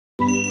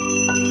So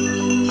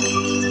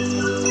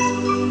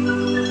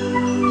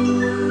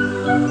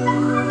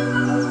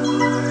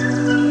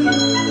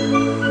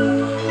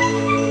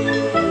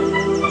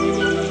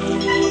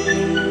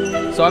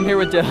I'm here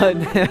with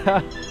Dylan.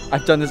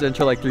 I've done this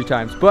intro like 3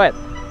 times, but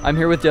I'm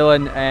here with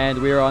Dylan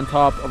and we are on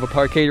top of a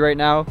parkade right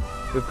now.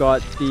 We've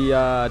got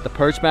the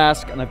Purge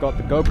mask and I've got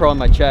the GoPro on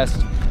my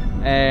chest.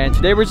 And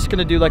today we're just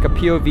gonna do like a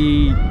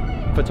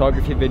POV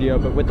photography video,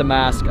 but with the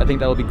mask. I think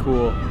that'll be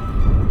cool.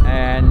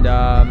 And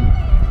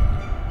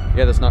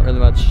yeah, there's not really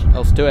much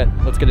else to it.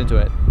 Let's get into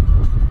it.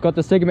 Got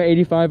the Sigma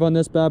 85 on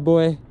this bad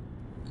boy.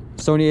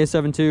 Sony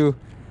A7 II.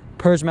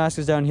 Purge mask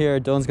is down here.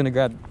 Dylan's gonna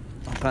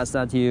I'll pass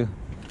that to you.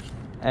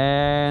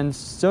 And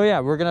so yeah,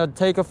 we're gonna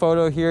take a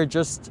photo here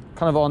just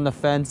kind of on the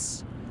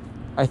fence.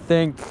 I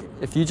think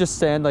if you just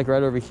stand like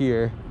right over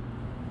here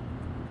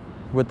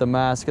with the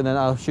mask, and then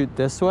I'll shoot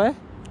this way.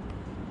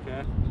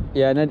 Okay.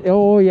 Yeah, and then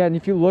oh yeah, and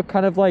if you look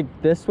kind of like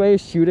this way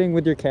shooting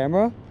with your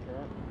camera.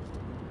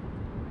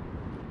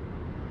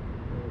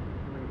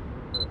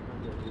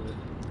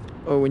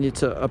 Oh, we need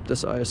to up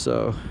this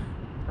ISO.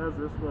 How's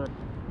this look?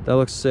 That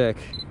looks sick.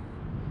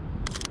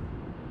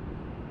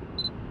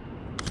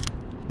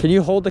 Can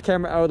you hold the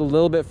camera out a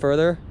little bit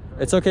further?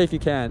 It's okay if you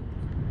can't.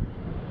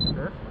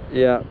 Sure.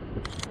 Yeah.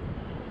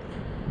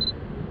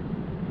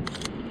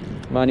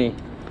 Money.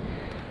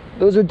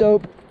 Those are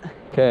dope.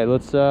 Okay,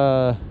 let's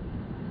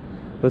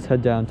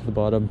head down to the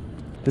bottom.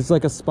 This is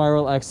like a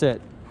spiral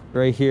exit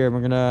right here.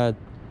 We're gonna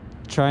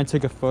try and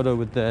take a photo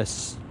with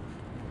this.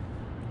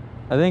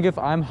 I think if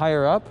I'm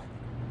higher up,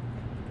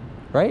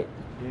 right?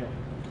 Yeah.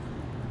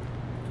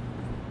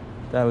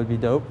 That would be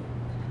dope.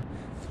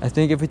 I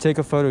think if we take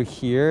a photo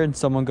here and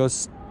someone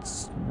goes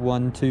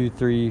 1, 2,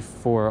 3,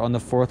 4 on the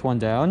 4th one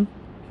down,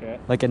 okay,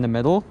 like in the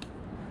middle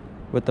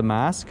with the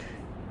mask,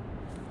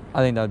 I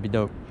think that would be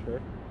dope.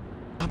 Sure.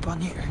 Up on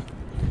here.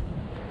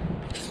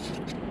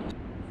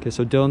 Okay,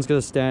 so Dylan's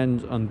gonna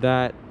stand on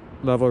that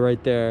level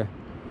right there,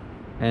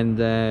 and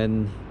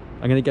then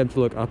I'm gonna get him to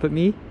look up at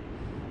me.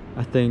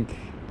 I think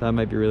that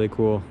might be really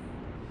cool.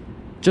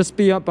 Just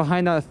be up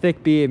behind that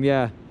thick beam,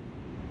 yeah.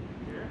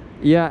 Here?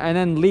 Yeah, and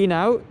then lean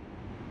out.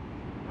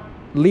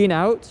 Lean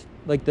out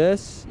like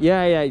this.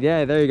 Yeah,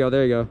 there you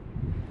go.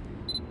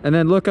 And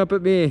then look up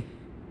at me.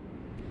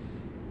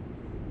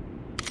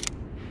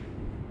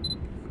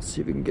 Let's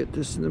see if we can get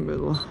this in the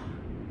middle.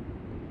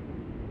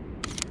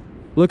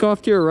 Look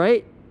off to your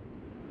right.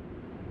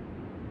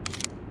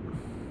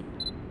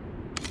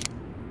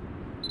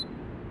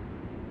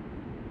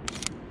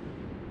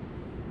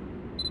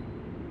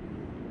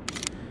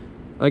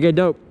 Okay,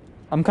 dope.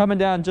 I'm coming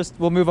down,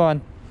 we'll move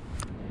on.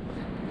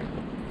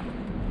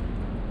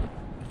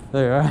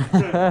 There you are.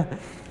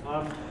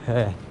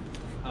 Hey.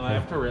 I might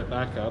have to rip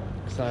back up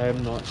because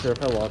I'm not sure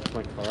if I locked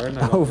my car and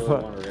I don't really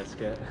want to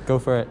risk it. Go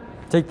for it.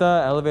 Take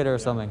the elevator or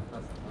something.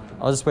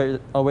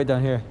 I'll wait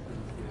down here.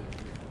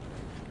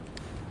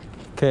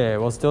 Okay,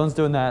 while Dylan's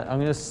doing that, I'm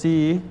gonna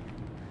see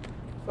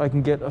if I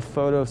can get a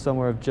photo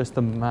somewhere of just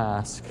the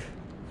mask.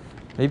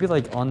 Maybe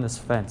like on this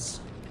fence.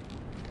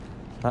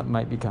 That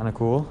might be kind of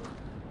cool.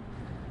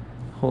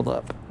 Hold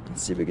up.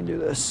 Let's see if we can do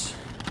this.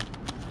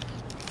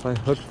 If I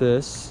hook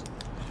this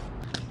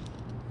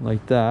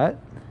like that.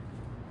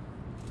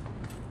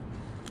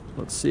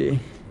 Let's see.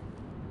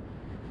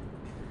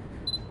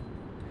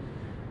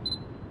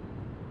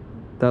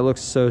 That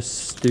looks so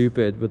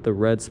stupid with the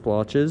red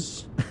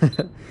splotches.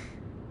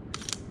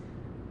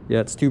 Yeah,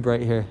 it's too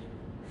bright here.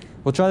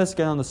 We'll try this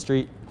again on the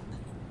street.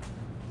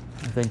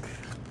 I think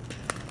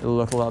it'll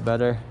look a lot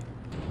better.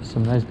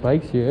 Some nice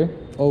bikes here.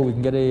 Oh, we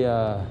can get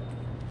a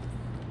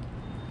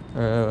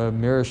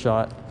mirror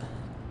shot.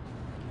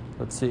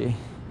 Let's see.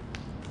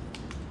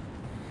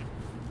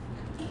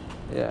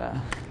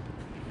 Yeah.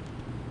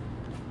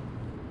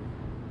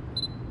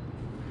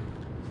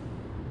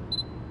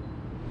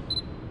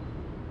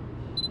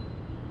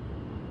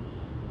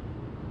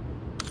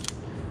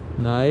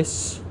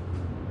 Nice.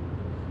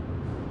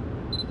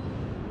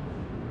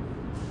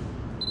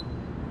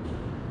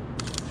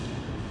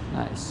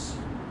 Nice.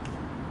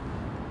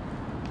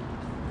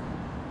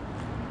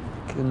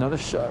 Get another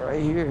shot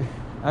right here.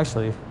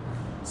 Actually,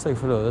 let's take a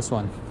photo of this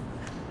one.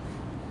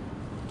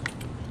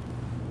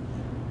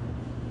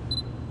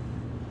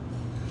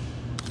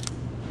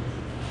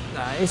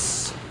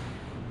 Nice.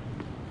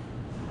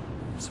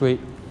 Sweet.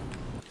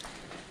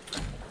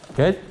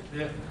 Good?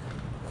 Yeah.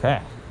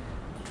 Okay.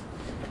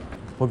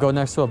 We'll go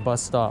next to a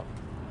bus stop.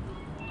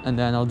 And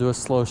then I'll do a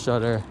slow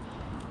shutter.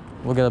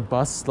 We'll get a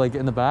bus like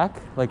in the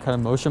back, like kind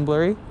of motion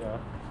blurry. Yeah.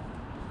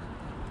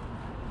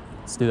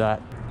 Let's do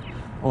that.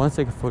 I want to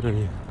take a photo of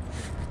you.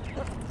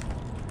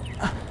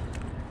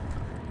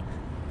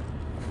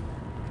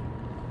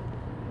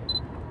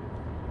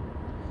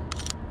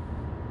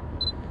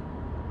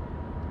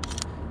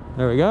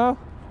 There we go.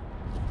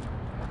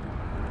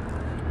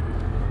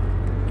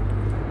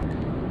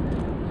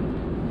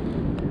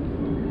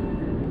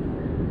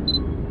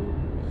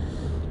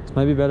 This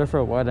might be better for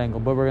a wide angle,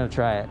 but we're gonna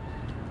try it.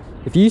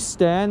 If you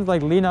stand,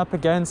 like lean up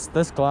against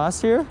this glass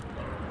here,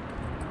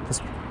 this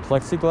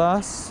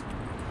plexiglass,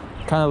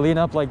 kind of lean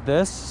up like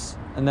this,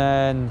 and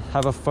then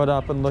have a foot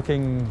up and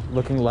looking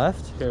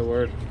left. Okay,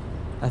 word.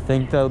 I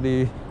think that'll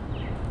be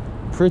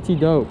pretty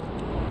dope.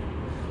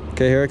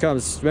 Okay, here it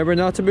comes. Remember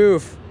not to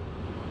move.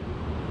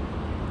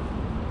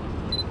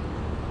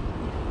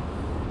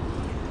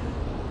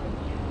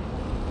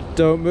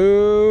 Don't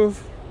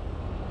move.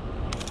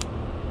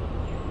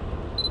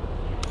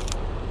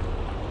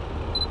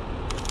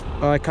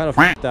 Oh, I kind of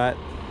f***ed that.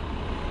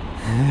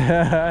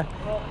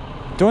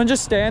 Do you want to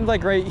just stand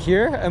like right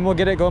here and we'll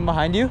get it going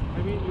behind you?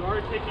 I mean, you are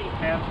taking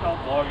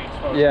handheld logging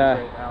photos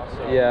right now,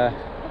 so. Yeah.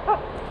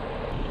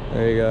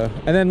 There you go.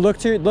 And then look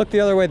the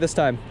other way this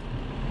time.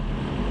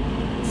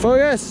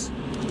 Focus.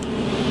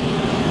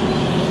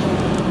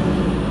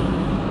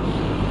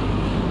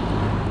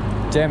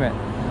 Damn it.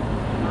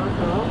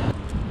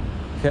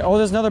 Okay. Oh,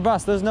 there's another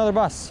bus. There's another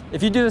bus.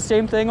 If you do the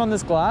same thing on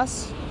this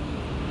glass,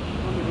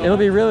 it'll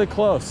be really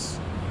close.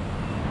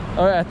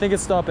 All right, I think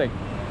it's stopping.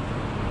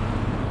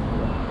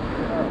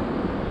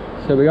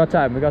 So we got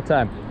time. We got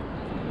time.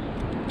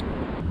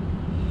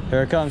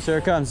 Here it comes. Here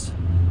it comes.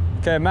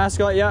 Okay,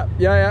 mask on. Yeah.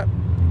 Yeah. Yeah.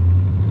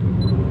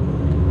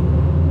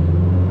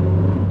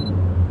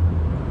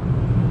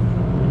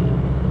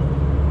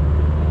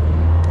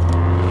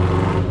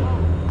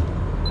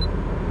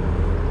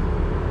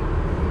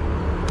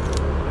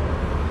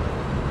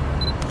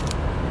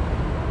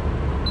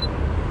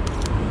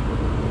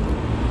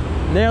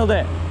 Nailed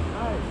it.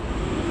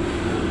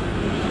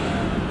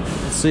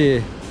 Let's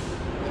see.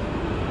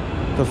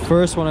 The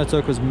first one I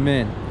took was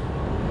mint.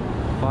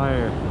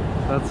 Fire.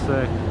 That's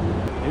sick.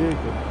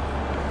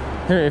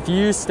 Here, if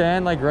you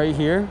stand like right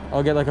here,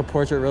 I'll get like a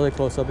portrait really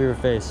close up of your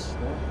face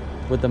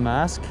with the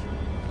mask.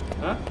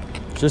 Huh?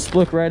 Just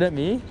look right at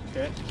me.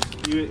 Okay.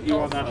 You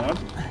want that on?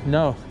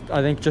 No,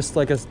 I think just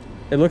like it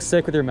looks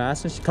sick with your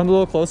mask. Just come a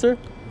little closer.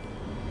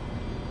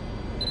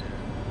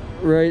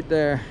 Right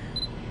there.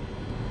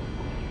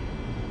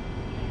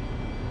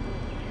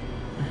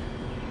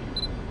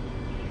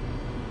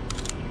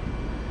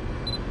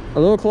 A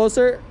little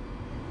closer.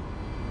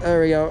 There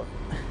we go.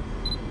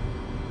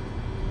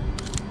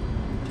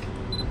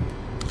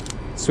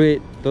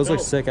 Sweet. Those look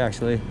sick,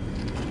 actually.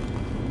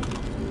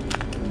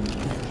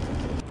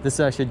 This is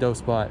actually a dope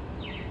spot.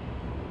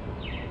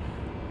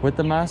 With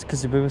the mask,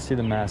 because you'll be able to see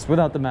the mask.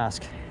 Without the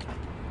mask.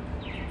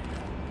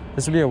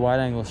 This would be a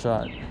wide angle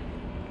shot.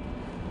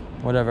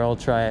 Whatever, I'll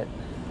try it.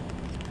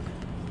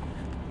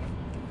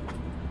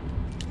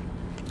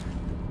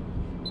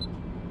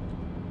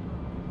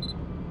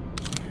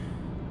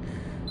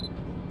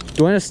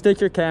 Do you want to stick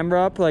your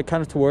camera up, like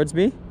kind of towards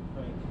me?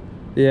 Right.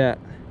 Yeah.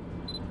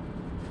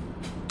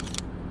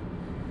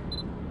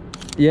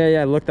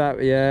 Yeah, look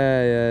that,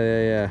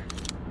 yeah.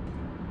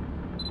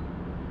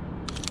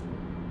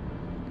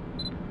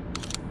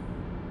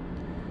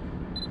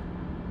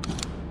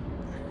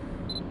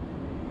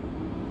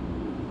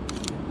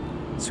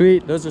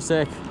 Sweet, those are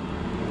sick.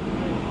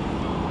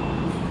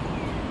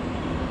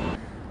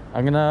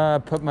 I'm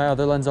gonna put my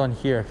other lens on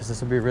here because this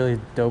will be a really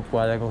dope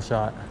wide angle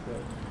shot.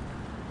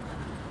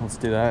 Let's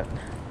do that.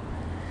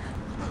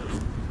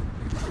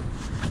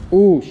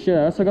 Ooh, shit,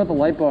 I also got the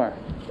light bar.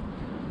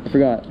 I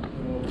forgot.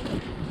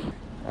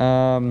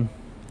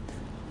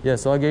 Yeah,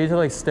 so I'll get you to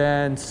like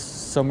stand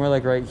somewhere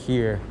like right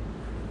here.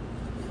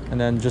 And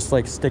then just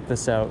like stick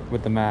this out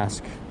with the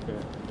mask. Okay.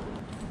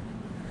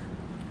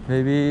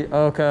 Maybe,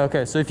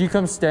 okay. So if you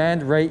come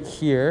stand right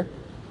here,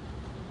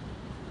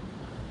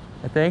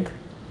 I think.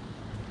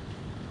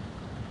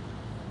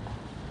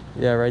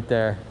 Yeah, right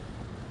there.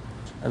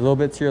 A little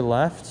bit to your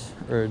left,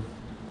 or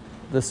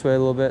this way a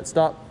little bit.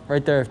 Stop,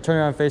 right there. Turn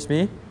around, face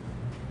me.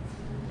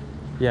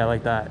 Yeah,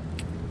 like that.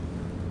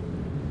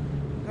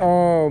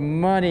 Oh,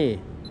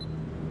 money.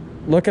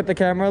 Look at the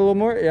camera a little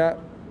more, yeah.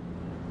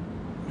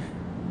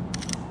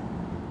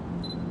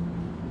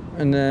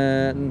 And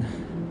then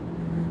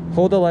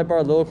hold the light bar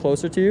a little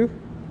closer to you.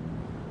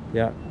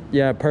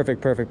 Yeah,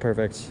 perfect.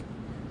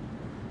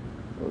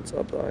 What's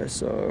up, the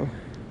ISO?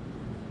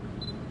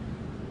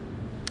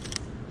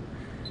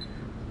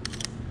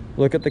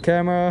 Look at the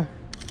camera.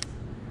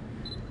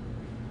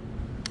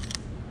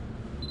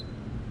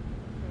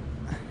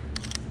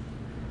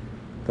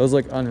 Those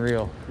look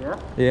unreal. Yeah?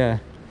 Yeah.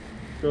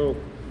 Go.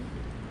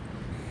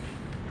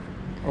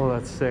 Oh,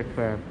 that's sick,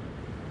 man.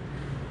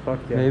 Fuck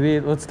yeah. Maybe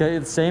let's get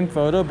the same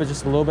photo, but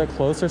just a little bit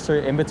closer, so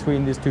you're in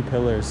between these two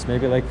pillars.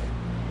 Maybe like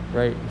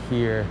right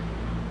here.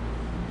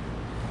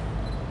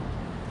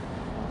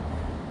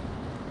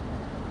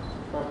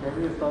 Fuck,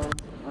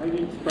 I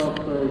need stuff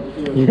for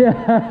you.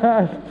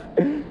 Yeah.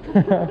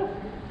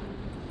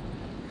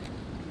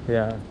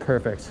 Yeah,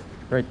 perfect.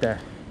 Right there.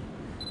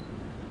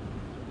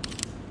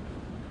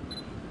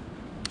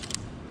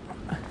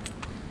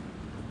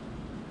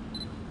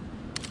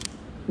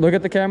 Look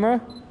at the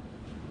camera.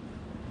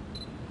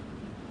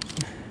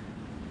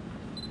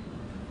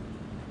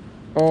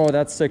 Oh,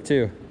 that's sick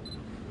too.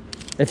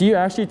 If you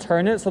actually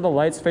turn it so the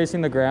light's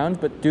facing the ground,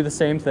 but do the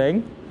same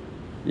thing.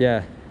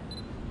 Yeah.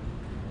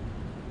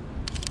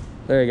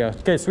 There you go.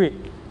 Okay, sweet.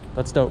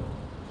 That's dope.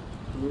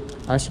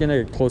 I'm actually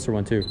gonna get a closer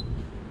one too.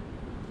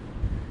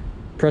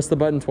 Press the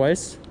button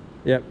twice.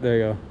 Yep, there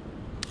you go.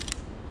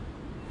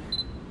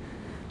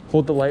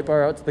 Hold the light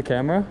bar out to the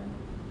camera.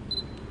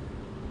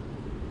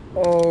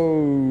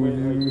 Oh. Wait,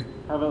 like,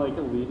 have it like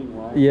a leading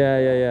light? Yeah,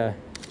 yeah, yeah.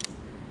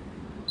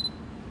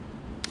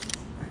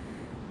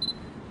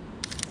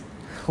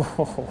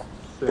 Oh,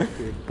 Sick,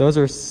 dude. those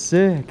are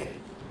sick.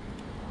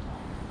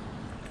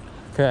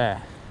 Okay.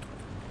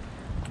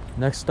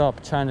 Next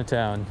stop,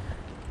 Chinatown.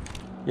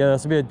 Yeah,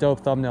 this would be a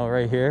dope thumbnail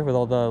right here with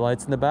all the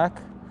lights in the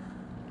back.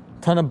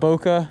 Ton of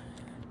bokeh.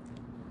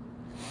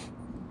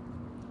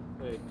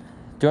 Hey.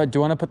 Do you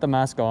want to put the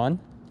mask on?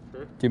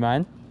 Sure. Do you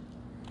mind?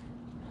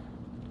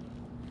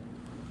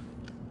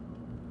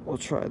 We'll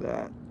try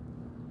that.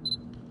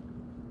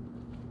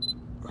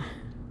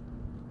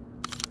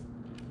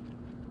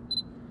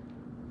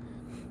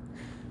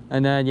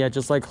 And then yeah,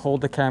 just like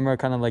hold the camera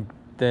kind of like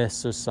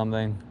this or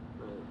something.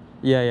 Right.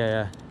 Yeah,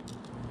 yeah,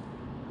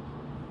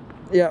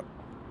 yeah. Yep.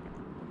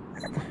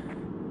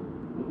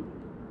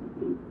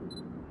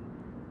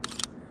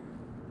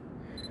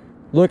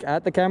 Look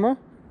at the camera?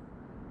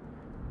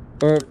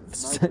 Or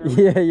camera?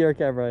 yeah, your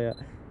camera, yeah.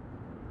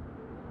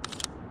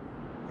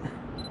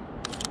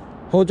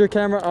 Hold your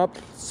camera up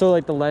so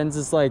like the lens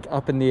is like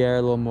up in the air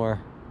a little more.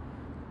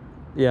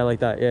 Yeah, like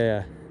that. Yeah,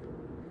 yeah.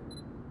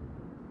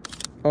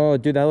 Oh,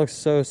 dude, that looks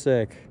so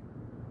sick.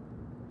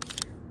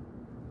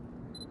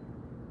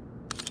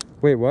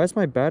 Wait, why is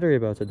my battery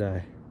about to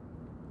die?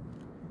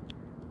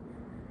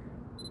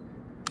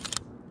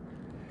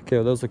 Okay,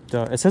 well, those look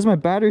dope. It says my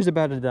battery's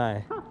about to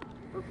die. Huh,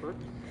 okay.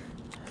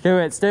 Okay,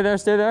 wait, stay there,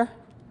 stay there.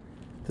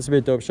 This would be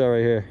a dope shot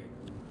right here.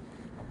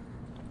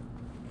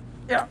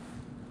 Yeah.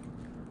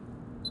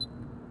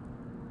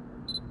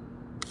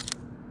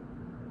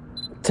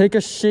 Take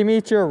a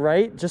shimmy to your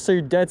right, just so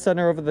you're dead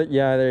center over the...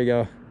 Yeah, there you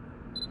go.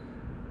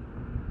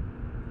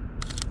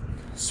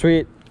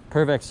 Sweet.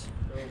 Perfect.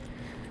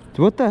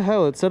 What the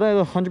hell? It said I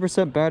had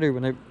 100% battery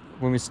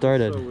when we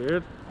started. So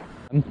weird.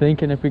 I'm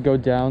thinking if we go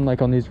down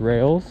like on these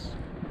rails,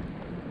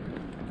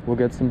 we'll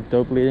get some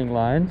dope leading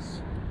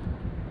lines.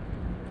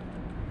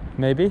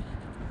 Maybe.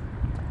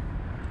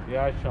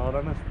 Yeah, I shot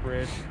on this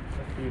bridge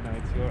a few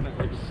nights ago and it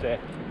looked sick.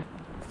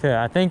 Okay,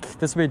 I think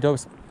this would be a dope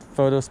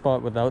photo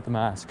spot without the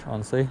mask,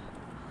 honestly.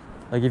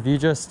 Like if you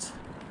just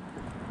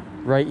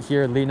right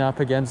here lean up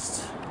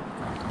against,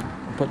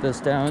 put this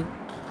down.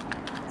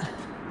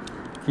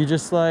 If you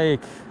just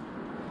like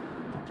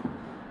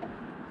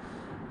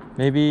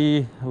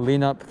maybe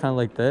lean up kind of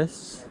like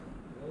this.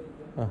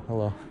 Oh,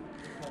 hello.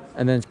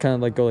 And then kind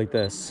of like go like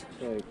this.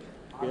 Like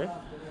here?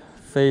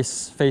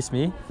 Face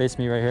me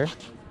right here.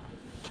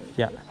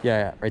 Yeah, yeah,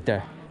 yeah, right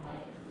there.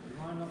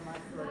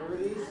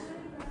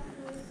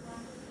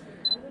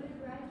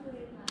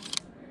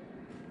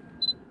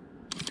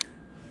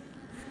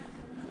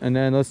 And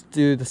then let's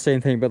do the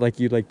same thing, but like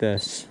you like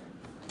this.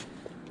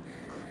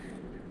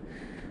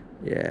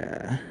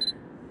 Yeah.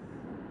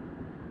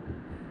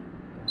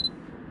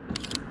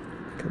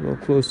 Come a little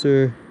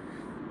closer.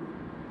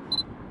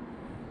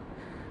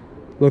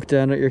 Look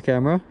down at your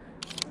camera.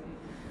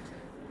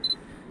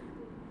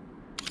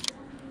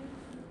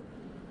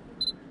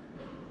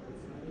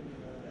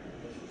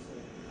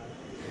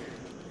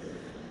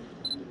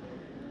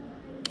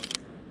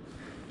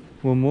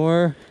 One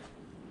more.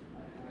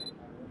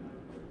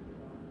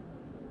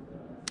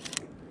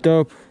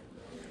 Dope.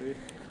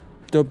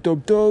 Dope,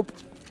 dope, dope.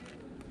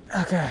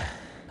 Okay.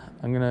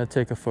 I'm gonna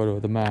take a photo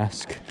of the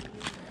mask.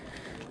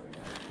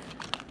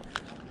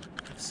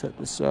 Set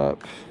this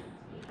up.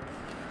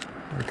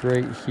 Like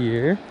right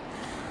here.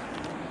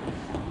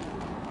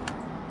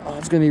 Oh,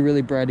 it's gonna be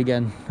really bright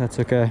again. That's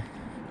okay.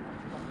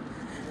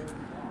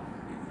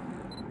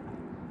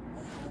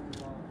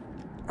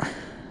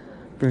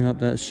 Bring up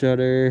that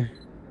shutter.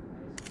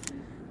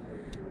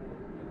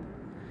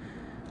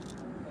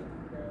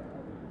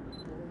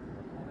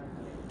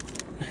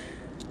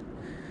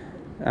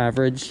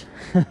 Average.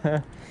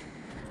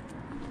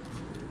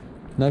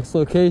 Next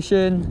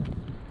location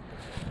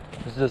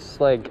is this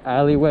like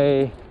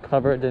alleyway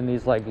covered in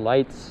these like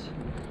lights,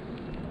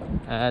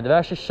 and I've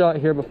actually shot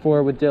here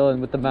before with Dylan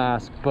with the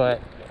mask,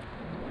 but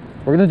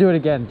we're gonna do it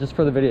again just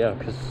for the video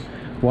because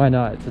why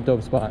not? It's a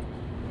dope spot.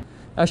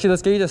 Actually,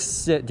 let's get you to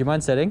sit. Do you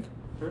mind sitting?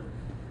 Sure.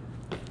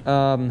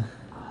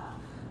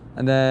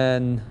 And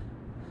then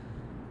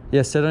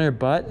yeah, sit on your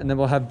butt, and then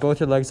we'll have both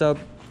your legs up,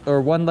 or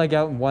one leg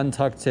out and one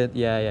tucked in.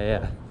 Yeah, yeah,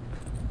 yeah.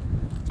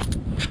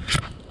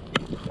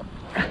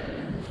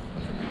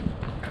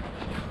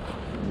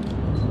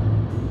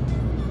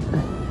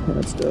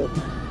 That's dope.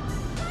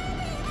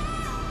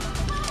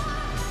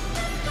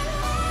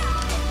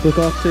 Look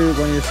off to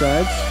one of your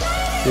sides.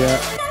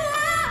 Yeah.